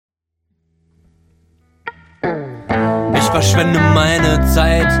verschwende meine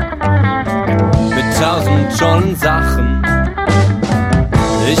Zeit mit 1000 tollen Sachen.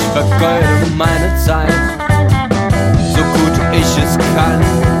 Ich vergeude meine Zeit, so gut ich es kann.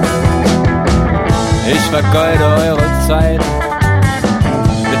 Ich vergeude eure Zeit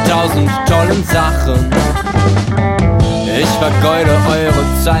mit 1000 tollen Sachen. Ich vergeude eure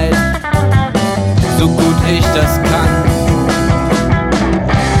Zeit, so gut ich das kann.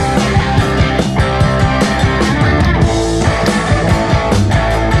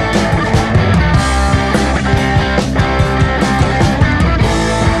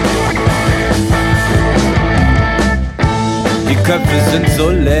 Die Köpfe sind so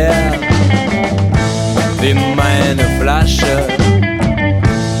leer wie meine Flasche.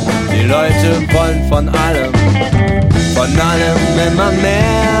 Die Leute wollen von allem immer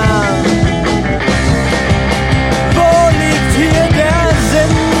mehr. Wo liegt hier der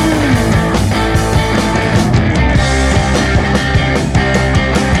Sinn?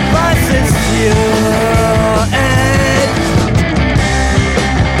 Was ist hier echt?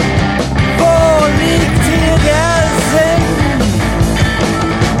 Wo liegt hier der Sinn?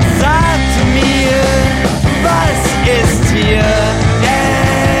 Sagt mir, was ist hier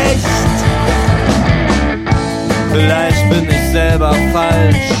echt? Vielleicht bin ich selber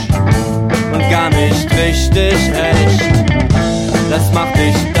falsch und gar nicht richtig echt. Das macht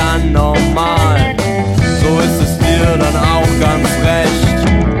dich dann normal, so ist es dir dann auch ganz recht.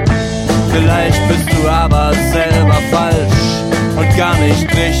 Vielleicht bist du aber selber falsch und gar nicht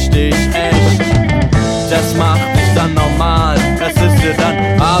richtig echt. Das macht dich dann normal, das ist dir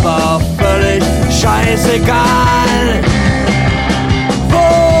dann aber auch völlig scheißegal.